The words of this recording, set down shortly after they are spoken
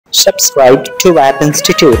Subscribe to Wap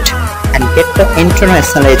Institute and get the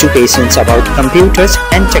international educations about computers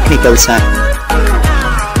and technical science.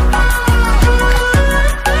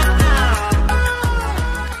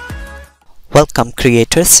 Welcome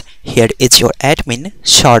creators, here is your admin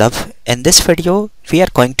Saurav. In this video we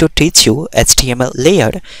are going to teach you HTML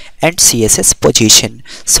layer and CSS position.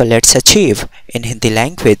 So let's achieve in Hindi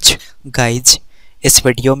language. Guys, इस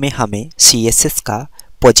video में हमें CSS का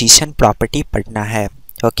position property पढ़ना है.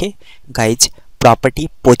 Okay guys, property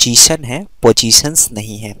position है, positions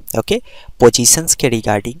नहीं है. Okay positions के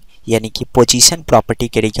रिगार्डिंग यानी कि पोजीशन प्रॉपर्टी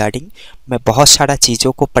के रिगार्डिंग मैं बहुत सारा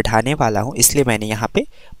चीज़ों को पढ़ाने वाला हूं, इसलिए मैंने यहाँ पे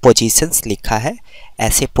पोजीशंस लिखा है.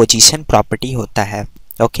 ऐसे पोजीशन प्रॉपर्टी होता है.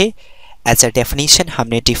 ओके एज अ डेफिनेशन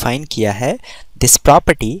हमने डिफाइन किया है, this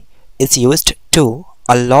property is used to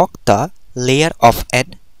unlock the layer of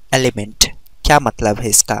an element. क्या मतलब है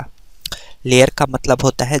इसका? लेयर का मतलब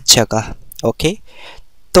होता है जगह. ओके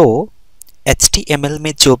तो HTML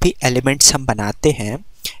में जो भी एलिमेंट्स हम बनाते हैं,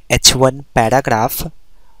 H1 paragraph,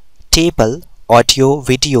 table, audio,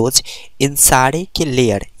 videos, इन सारे के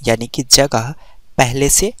लेयर यानी कि जगह पहले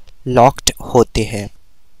से लॉक्ड होते हैं.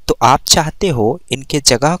 तो आप चाहते हो इनके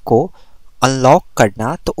जगह को अनलॉक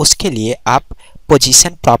करना, तो उसके लिए आप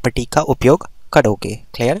पोजीशन प्रॉपर्टी का उपयोग करोगे.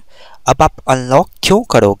 क्लियर? अब आप अनलॉक क्यों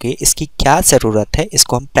करोगे, इसकी क्या ज़रूरत है,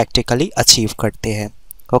 इसको हम प्रैक्टिकली अचीव करते हैं.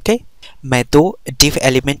 ओके मैं दो डिव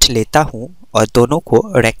एलिमेंट लेता हूं और दोनों को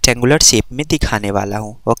रेक्टेंगुलर शेप में दिखाने वाला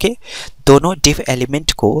हूं. ओके दोनों डिव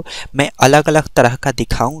एलिमेंट को मैं अलग अलग तरह का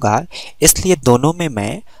दिखाऊंगा, इसलिए दोनों में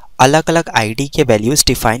मैं अलग अलग आईडी के वैल्यूज़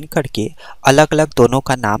डिफाइन करके अलग अलग दोनों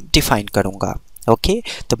का नाम डिफाइन करूंगा. ओके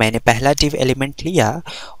तो मैंने पहला डिव एलिमेंट लिया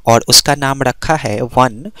और उसका नाम रखा है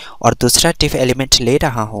 1 और दूसरा डिव एलिमेंट ले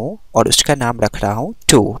रहा हूं और उसका नाम रख रहा हूं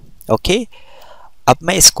 2. ओके अब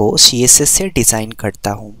मैं इसको CSS से डिज़ाइन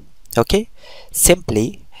करता हूं. ओके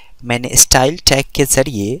सिंपली मैंने स्टाइल टैग के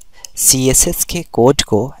ज़रिए CSS के कोड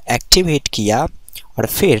को एक्टिवेट किया और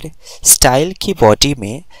फिर स्टाइल की बॉडी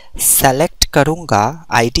में सेलेक्ट करूंगा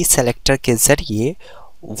आईडी सेलेक्टर के ज़रिए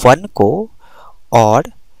 1 को,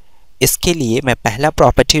 और इसके लिए मैं पहला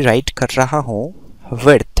प्रॉपर्टी राइट कर रहा हूं,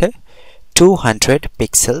 width 200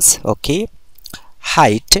 pixels. Okay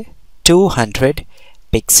height 200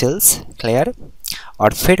 pixels. Clear?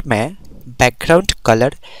 और फिर मैं बैकग्राउंड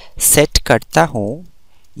कलर सेट करता हूँ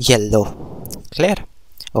येलो. क्लियर?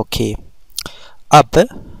 ओके अब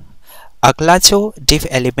अगला जो डिव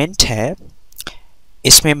एलिमेंट है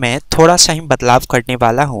इसमें मैं थोड़ा सा ही बदलाव करने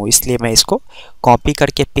वाला हूँ, इसलिए मैं इसको कॉपी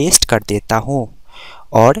करके पेस्ट कर देता हूँ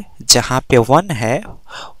और जहाँ पे 1 है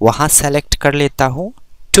वहाँ सेलेक्ट कर लेता हूँ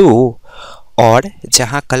 2 और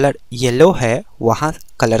जहाँ कलर येलो है वहाँ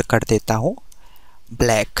कलर कर देता हूँ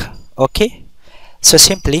ब्लैक. ओके सो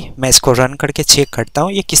सिंपली मैं इसको रन करके चेक करता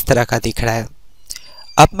हूँ ये किस तरह का दिख रहा है.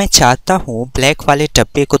 अब मैं चाहता हूँ ब्लैक वाले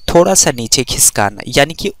डब्बे को थोड़ा सा नीचे खिसकाना,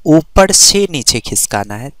 यानी कि ऊपर से नीचे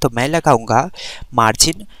खिसकाना है, तो मैं लगाऊंगा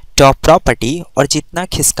मार्जिन टॉप प्रॉपर्टी और जितना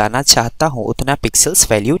खिसकाना चाहता हूँ उतना पिक्सल्स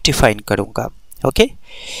वैल्यू डिफाइन करूँगा. ओके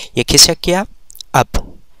ये खिसक गया. अब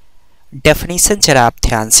डेफिनेशन जरा आप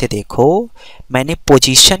ध्यान से देखो, मैंने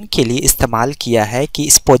पोजीशन के लिए इस्तेमाल किया है कि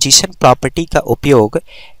इस पोजीशन प्रॉपर्टी का उपयोग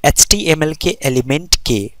HTML के एलिमेंट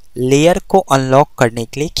के लेयर को अनलॉक करने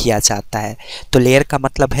के लिए किया जाता है. तो लेयर का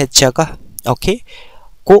मतलब है जगह. ओके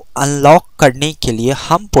को अनलॉक करने के लिए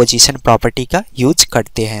हम पोजीशन प्रॉपर्टी का यूज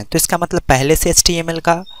करते हैं. तो इसका मतलब पहले से HTML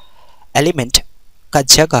का एलिमेंट का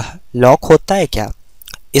जगह लॉक होता है क्या,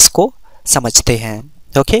 इसको समझते हैं.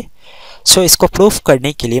 ओके सो इसको प्रूफ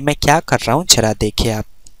करने के लिए मैं क्या कर रहा हूँ जरा देखिए आप.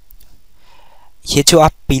 ये जो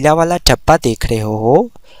आप पीला वाला डब्बा देख रहे हो,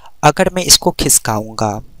 अगर मैं इसको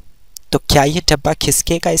खिसकाऊंगा तो क्या ये डब्बा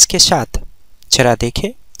खिसकेगा इसके साथ? जरा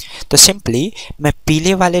देखें. तो सिंपली मैं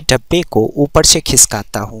पीले वाले डब्बे को ऊपर से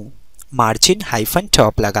खिसकाता हूँ मार्जिन हाइफन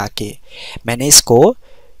टॉप लगा के. मैंने इसको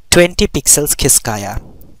 20 पिक्सल्स खिसकाया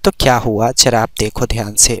तो क्या हुआ जरा आप देखो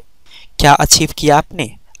ध्यान से. क्या अचीव किया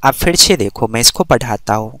आपने? आप फिर से देखो, मैं इसको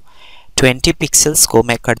बढ़ाता हूँ 20 पिक्सल्स को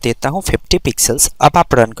मैं कर देता हूँ 50 पिक्सल्स. अब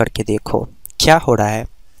आप रन करके देखो क्या हो रहा है.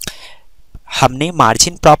 हमने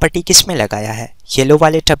मार्जिन प्रॉपर्टी किस में लगाया है? येलो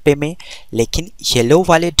वाले डब्बे में, लेकिन येलो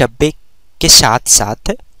वाले डब्बे के साथ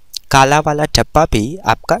साथ काला वाला डब्बा भी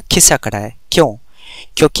आपका खिसक रहा है. क्यों?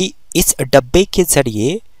 क्योंकि इस डब्बे के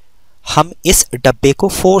ज़रिए हम इस डब्बे को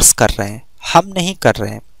फोर्स कर रहे हैं, हम नहीं कर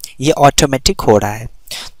रहे हैं, ये ऑटोमेटिक हो रहा है.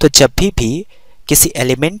 तो जब भी किसी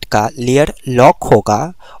एलिमेंट का लेयर लॉक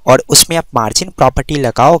होगा और उसमें आप मार्जिन प्रॉपर्टी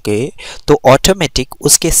लगाओगे तो ऑटोमेटिक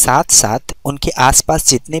उसके साथ साथ उनके आसपास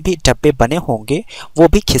जितने भी डब्बे बने होंगे वो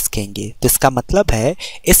भी खिसकेंगे. तो इसका मतलब है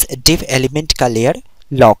इस डिव एलिमेंट का लेयर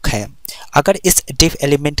लॉक है. अगर इस डिव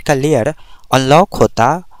एलिमेंट का लेयर अनलॉक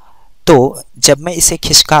होता तो जब मैं इसे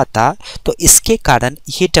खिसकाता तो इसके कारण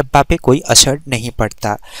ये डब्बा पे कोई असर नहीं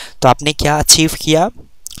पड़ता। तो आपने क्या अचीव किया?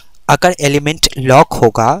 अगर एलिमेंट लॉक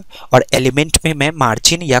होगा और एलिमेंट में मैं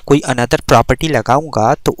मार्जिन या कोई अनदर प्रॉपर्टी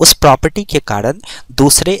लगाऊंगा तो उस प्रॉपर्टी के कारण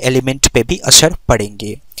दूसरे एलिमेंट पे भी असर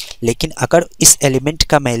पड़ेंगे। लेकिन अगर इस एलिमेंट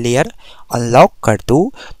का मैं लेयर अनलॉक कर दूं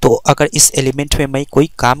तो अगर इस एलिमेंट में मैं कोई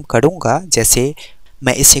काम करूंगा, जैसे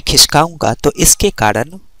मैं इसे खिसकाऊंगा, तो इसके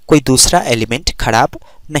कारण कोई दूसरा एलिमेंट खराब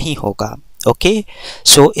नहीं होगा। ओके,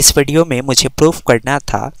 सो इस वीडियो में मुझे प्रूफ करना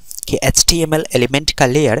था कि HTML एलिमेंट का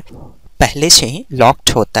लेयर पहले से ही लॉक्ड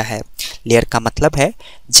होता है। लेयर का मतलब है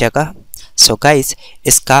जगह। सो गाइस,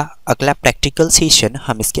 इसका अगला प्रैक्टिकल सेशन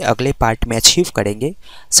हम इसके अगले पार्ट में अचीव करेंगे।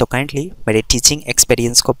 सो काइंडली मेरे टीचिंग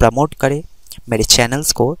एक्सपीरियंस को प्रमोट करें, मेरे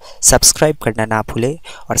चैनल्स को सब्सक्राइब करना ना भूलें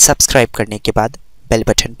और सब्सक्राइब करने के बाद बेल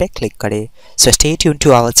बटन पे क्लिक करें। So stay tune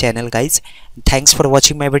to our channel guys. Thanks for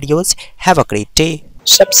watching my videos. Have a great day.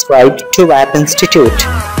 Subscribe to Wapinstitute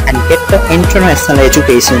and get the international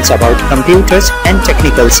educations about computers and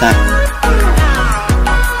technical science.